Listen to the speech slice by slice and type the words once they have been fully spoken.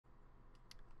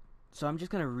So I'm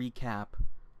just going to recap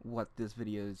what this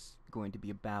video is going to be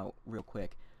about real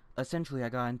quick. Essentially, I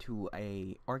got into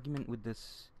a argument with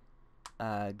this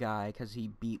guy because he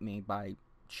beat me by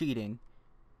cheating.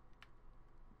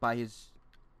 By his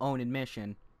own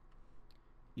admission,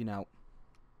 you know,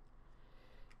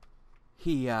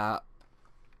 he,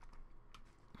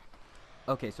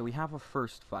 okay, so we have a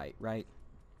first fight, right?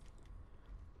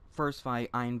 First fight,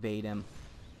 I invade him.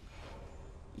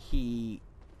 He,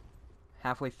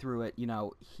 halfway through it, you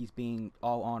know, he's being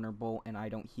all honorable, and I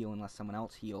don't heal unless someone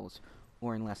else heals,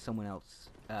 or unless someone else,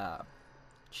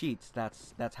 cheats.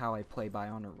 That's how I play by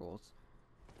honor rules.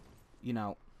 You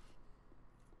know,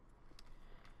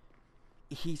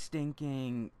 he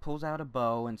stinking pulls out a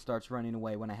bow and starts running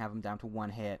away when I have him down to one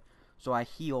hit. So I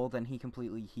heal, then he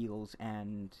completely heals,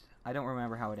 and I don't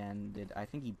remember how it ended. I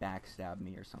think he backstabbed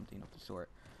me or something of the sort.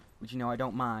 Which, you know, I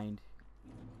don't mind.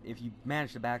 If you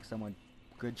manage to back someone,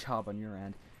 good job on your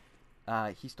end.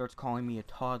 He starts calling me a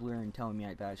toddler and telling me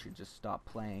that I should just stop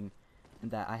playing,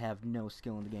 and that I have no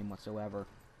skill in the game whatsoever.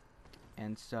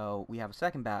 And so we have a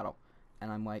second battle,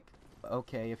 and I'm like,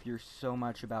 okay, if you're so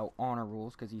much about honor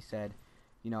rules, because he said,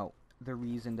 you know, the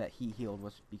reason that he healed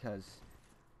was because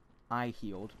I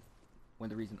healed, when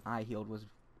the reason I healed was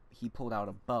he pulled out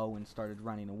a bow and started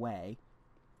running away.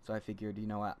 So I figured, you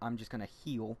know what, I'm just gonna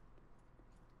heal,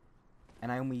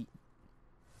 and I only,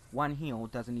 one heal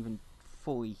doesn't even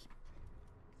fully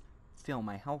fill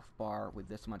my health bar with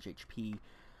this much HP,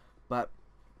 but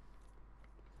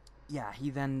yeah, he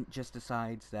then just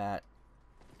decides that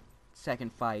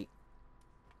second fight,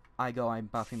 I'm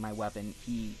buffing my weapon,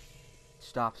 he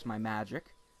stops my magic,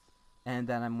 and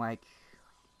then I'm like,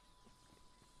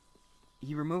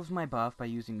 he removes my buff by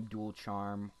using dual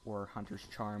charm or hunter's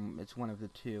charm, it's one of the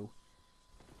two,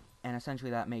 and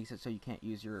essentially that makes it so you can't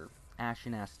use your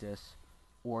Ashen Estus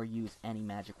or use any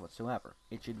magic whatsoever.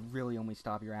 It should really only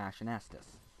stop your Ashen Estus.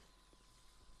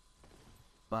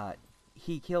 But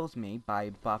he kills me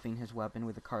by buffing his weapon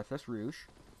with the Karthus Rouge,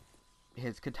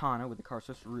 his katana with the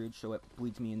Karthus Rouge, so it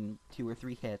bleeds me in 2 or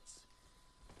 3 hits.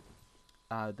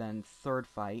 Then third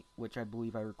fight, which I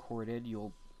believe I recorded,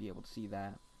 you'll be able to see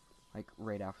that, like,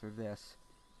 right after this.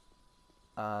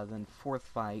 Then fourth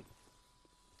fight,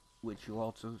 which you'll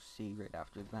also see right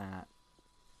after that.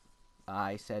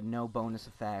 I said no bonus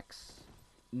effects,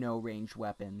 no ranged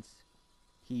weapons.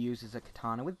 He uses a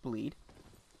katana with bleed,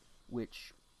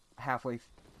 which halfway,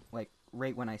 like,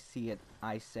 right when I see it,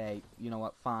 I say, you know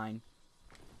what, fine.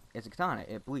 It's a katana,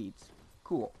 it bleeds.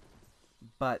 Cool.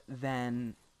 But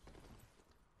then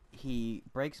he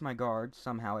breaks my guard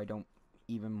somehow, I don't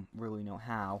even really know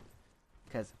how,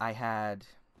 because I had,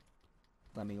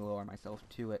 let me lower myself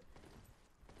to it,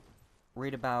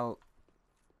 right about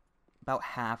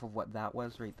half of what that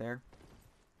was right there.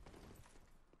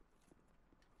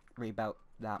 Right about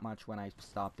that much when I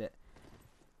stopped it.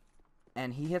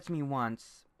 And he hits me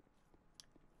once,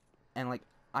 and like,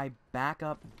 I back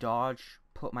up, dodge,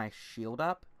 put my shield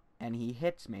up, and he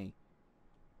hits me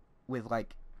with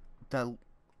like the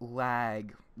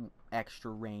lag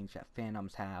extra range that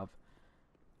Phantoms have.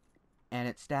 And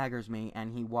it staggers me,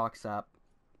 and he walks up.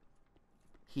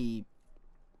 He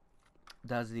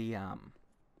does the,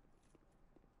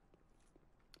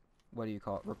 what do you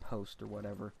call it, riposte or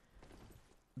whatever,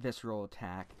 visceral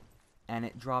attack, and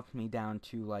it drops me down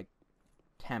to like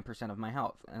 10% of my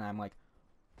health, and I'm like,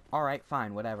 alright,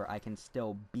 fine, whatever, I can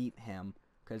still beat him,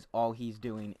 because all he's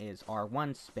doing is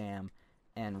R1 spam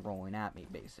and rolling at me,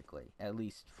 basically, at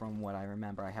least from what I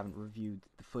remember. I haven't reviewed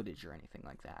the footage or anything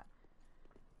like that.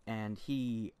 And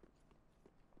he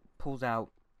pulls out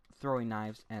throwing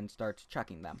knives and starts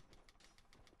chucking them,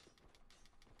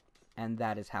 and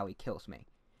that is how he kills me,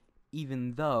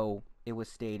 even though it was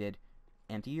stated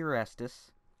empty your Estus,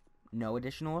 no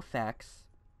additional effects,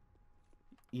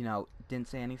 you know, didn't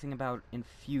say anything about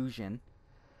infusion.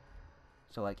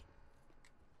 So like,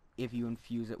 if you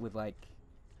infuse it with like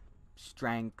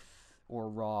strength or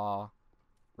raw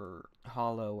or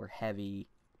hollow or heavy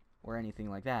or anything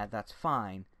like that, that's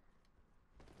fine.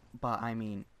 But I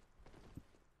mean,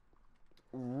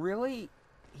 really,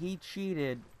 he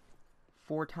cheated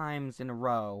 4 times in a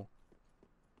row.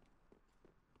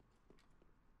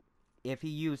 If he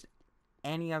used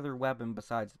any other weapon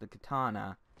besides the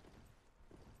katana,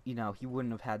 you know, he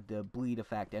wouldn't have had the bleed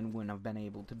effect and wouldn't have been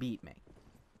able to beat me.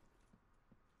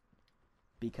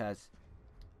 Because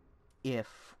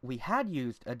if we had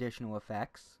used additional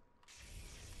effects,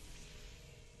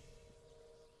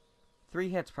 3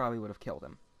 hits probably would have killed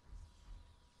him.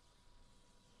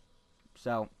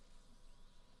 So,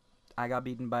 I got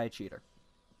beaten by a cheater.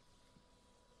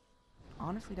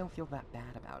 Honestly, don't feel that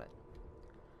bad about it.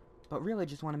 But really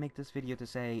just want to make this video to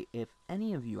say, if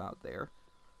any of you out there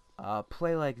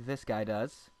play like this guy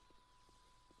does,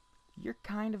 you're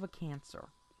kind of a cancer.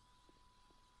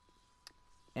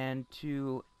 And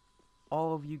to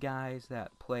all of you guys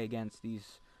that play against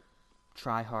these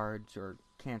tryhards or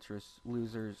cancerous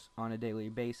losers on a daily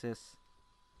basis,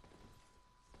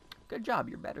 good job,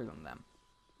 you're better than them.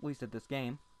 At least at this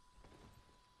game.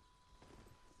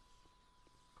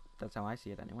 That's how I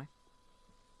see it anyway.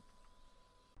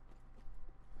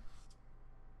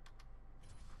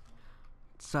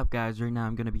 What's up, guys? Right now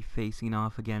I'm going to be facing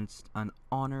off against an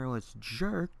honorless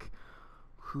jerk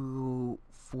who,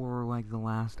 for like the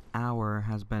last hour,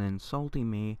 has been insulting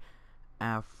me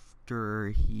after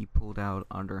he pulled out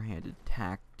underhanded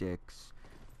tactics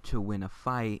to win a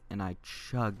fight, and I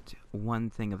chugged one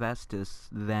thing of Estus,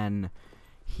 then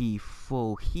he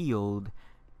full healed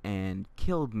and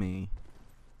killed me,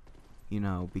 you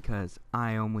know, because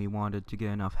I only wanted to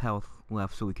get enough health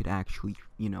left so we could actually,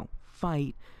 you know,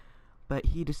 fight. But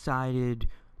he decided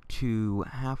to,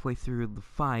 halfway through the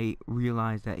fight,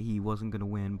 realize that he wasn't going to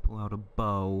win, pull out a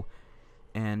bow,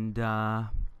 and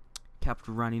kept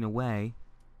running away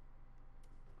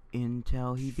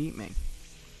until he beat me.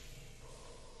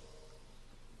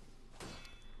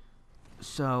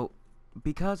 So,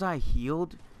 because I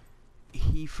healed,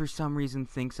 he for some reason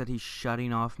thinks that he's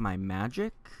shutting off my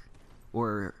magic,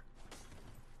 or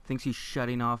thinks he's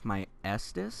shutting off my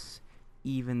Estus,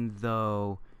 even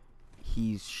though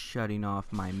he's shutting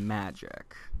off my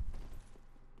magic.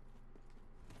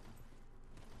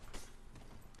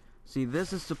 See,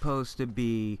 this is supposed to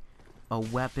be a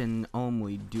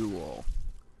weapon-only duel.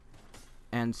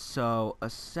 And so,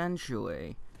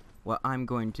 essentially, what I'm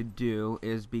going to do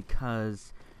is,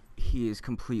 because he is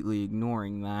completely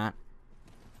ignoring that,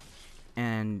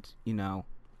 and, you know,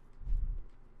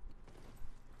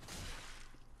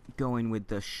 going with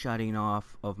the shutting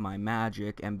off of my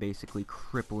magic and basically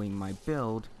crippling my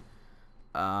build,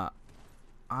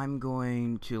 I'm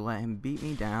going to let him beat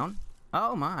me down.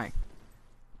 Oh my!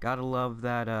 Gotta love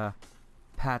that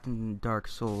patent Dark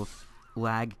Souls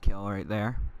lag kill right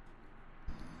there.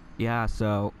 Yeah,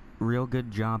 so real good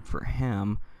job for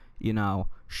him, you know,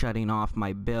 shutting off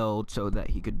my build so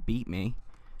that he could beat me.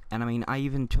 And I mean, I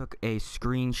even took a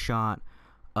screenshot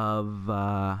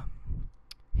of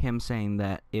him saying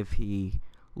that if he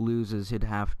loses, he'd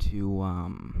have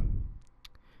to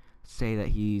say that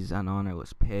he's an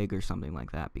honorless pig or something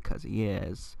like that, because he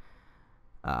is.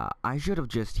 I should have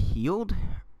just healed,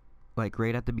 like,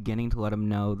 right at the beginning to let him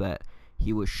know that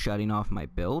he was shutting off my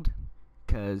build,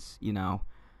 because, you know,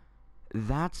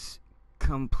 that's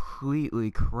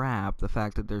completely crap, the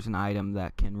fact that there's an item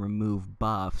that can remove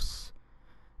buffs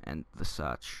and the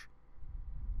such.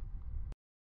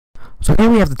 So here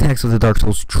we have the text of the Dark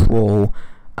Souls troll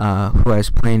who I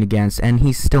was playing against, and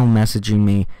he's still messaging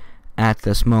me at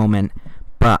this moment.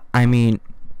 But, I mean,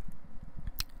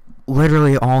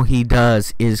 literally all he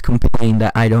does is complain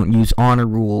that I don't use honor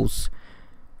rules,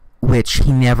 which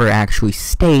he never actually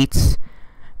states.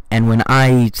 And when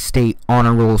I state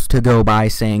honor rules to go by,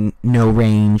 saying no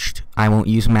ranged, I won't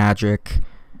use magic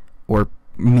or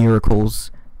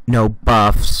miracles, no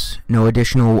buffs, no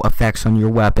additional effects on your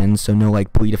weapons, so no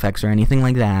like bleed effects or anything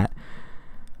like that,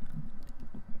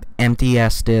 empty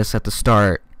Estus at the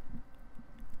start,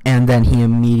 and then he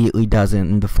immediately does it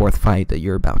in the fourth fight that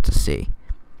you're about to see.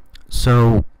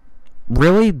 So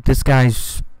really, this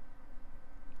guy's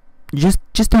just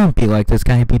don't be like this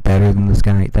guy, be better than this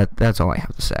guy. That's all I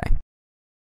have to say.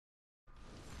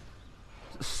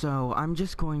 So I'm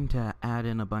just going to add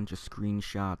in a bunch of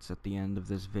screenshots at the end of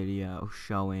this video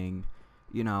showing,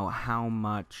 you know, how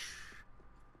much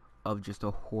of just a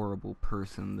horrible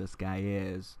person this guy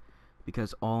is,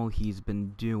 because all he's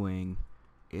been doing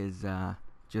is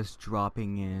just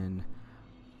dropping in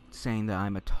saying that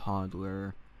I'm a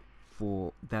toddler,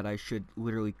 that I should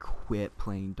literally quit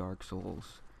playing Dark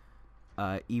Souls,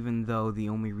 even though the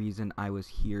only reason I was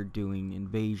here doing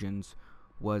invasions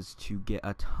was to get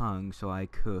a tongue so I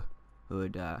could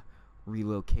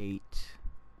relocate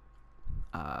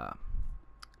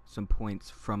some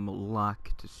points from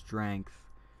luck to strength,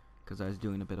 because I was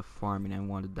doing a bit of farming and I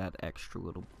wanted that extra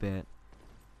little bit.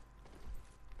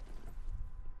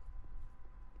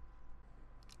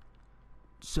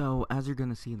 So, as you're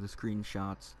gonna see in the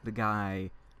screenshots, the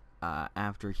guy,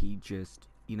 after he just,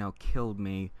 you know, killed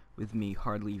me, with me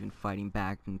hardly even fighting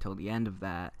back until the end of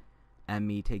that, and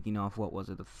me taking off, what was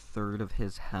it, a third of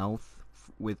his health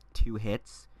with 2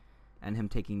 hits, and him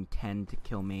taking 10 to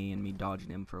kill me, and me dodging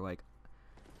him for like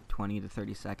 20 to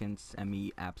 30 seconds, and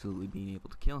me absolutely being able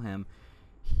to kill him,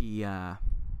 he,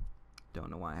 don't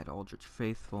know why I had Aldrich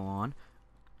Faithful on,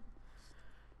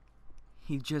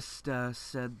 he just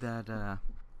said that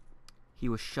he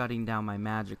was shutting down my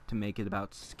magic to make it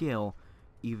about skill,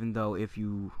 even though if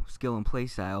you skill and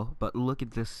playstyle, but look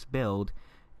at this build,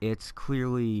 it's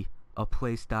clearly a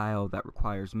playstyle that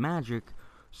requires magic,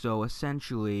 so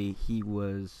essentially he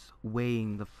was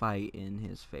weighing the fight in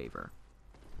his favor.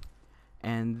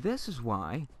 And this is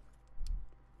why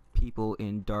people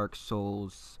in Dark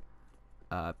Souls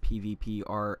PvP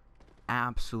are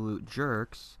absolute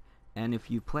jerks, and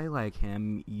if you play like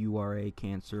him, you are a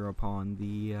cancer upon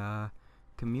the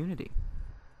community.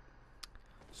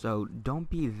 So don't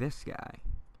be this guy,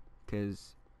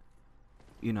 because,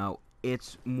 you know,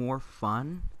 it's more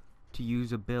fun to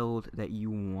use a build that you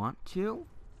want to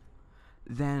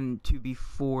than to be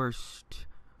forced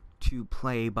to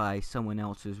play by someone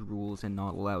else's rules and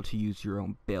not allowed to use your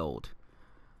own build.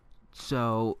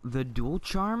 So the dual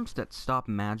charms that stop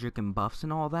magic and buffs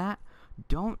and all that,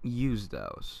 don't use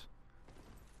those.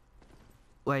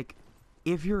 Like,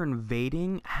 if you're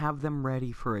invading, have them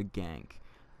ready for a gank.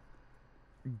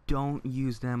 Don't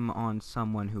use them on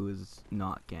someone who is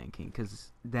not ganking,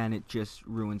 because then it just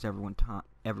ruins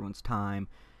everyone's time,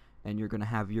 and you're going to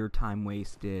have your time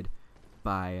wasted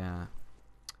by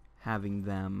having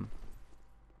them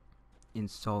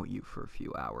insult you for a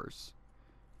few hours.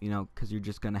 You know, because you're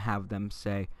just going to have them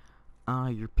say, "Ah,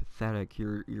 you're pathetic,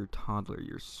 you're toddler,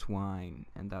 you're swine,"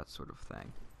 and that sort of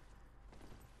thing.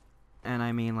 And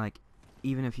I mean, like,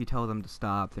 even if you tell them to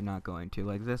stop, they're not going to.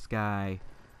 Like, this guy,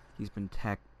 he's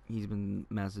been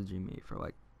messaging me for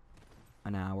like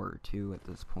an hour or two at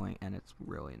this point, and it's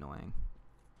really annoying.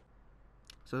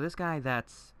 So this guy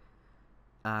that's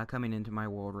coming into my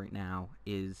world right now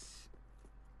is,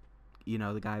 you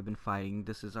know, the guy I've been fighting.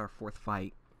 This is our 4th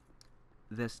fight.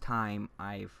 This time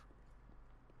I've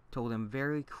told him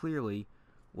very clearly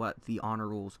what the honor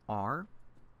rules are,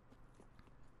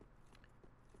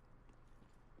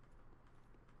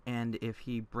 and if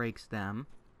he breaks them,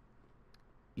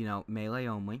 you know, melee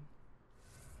only,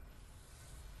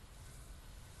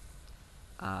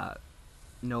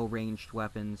 no ranged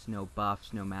weapons, no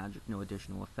buffs, no magic, no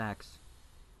additional effects.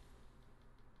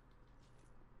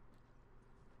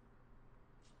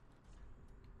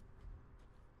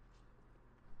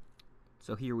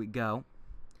 So here we go.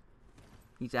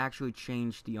 He's actually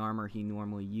changed the armor he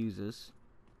normally uses.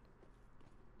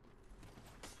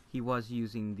 He was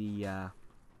using the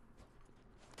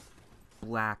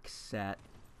black set,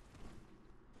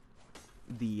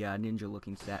 the ninja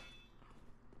looking set.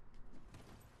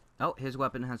 Oh, his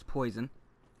weapon has poison,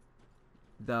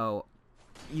 though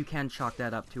you can chalk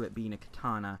that up to it being a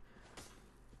katana.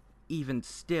 Even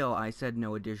still, I said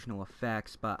no additional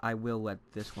effects, but I will let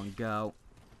this one go,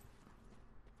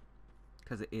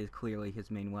 because it is clearly his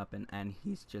main weapon, and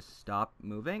he's just stopped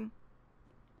moving.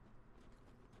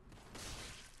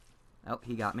 Oh,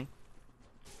 he got me.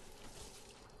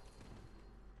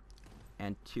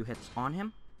 And 2 hits on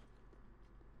him.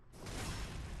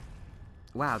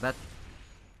 Wow, that...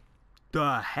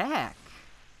 the heck?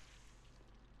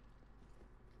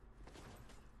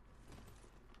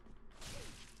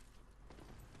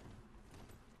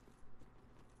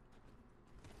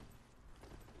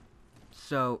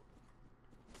 So...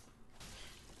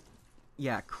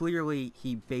 yeah, clearly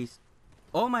he based...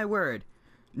 oh my word!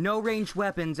 No ranged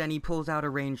weapons, and he pulls out a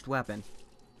ranged weapon.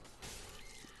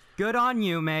 Good on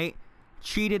you, mate.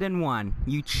 Cheated and won.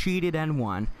 You cheated and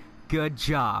won. Good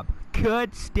job.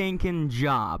 Good stinking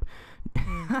job.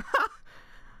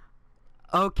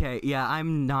 Okay, yeah,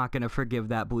 I'm not gonna forgive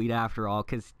that bleed after all,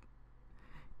 because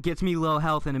gets me low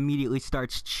health and immediately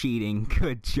starts cheating.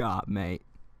 Good job, mate.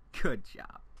 Good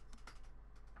job.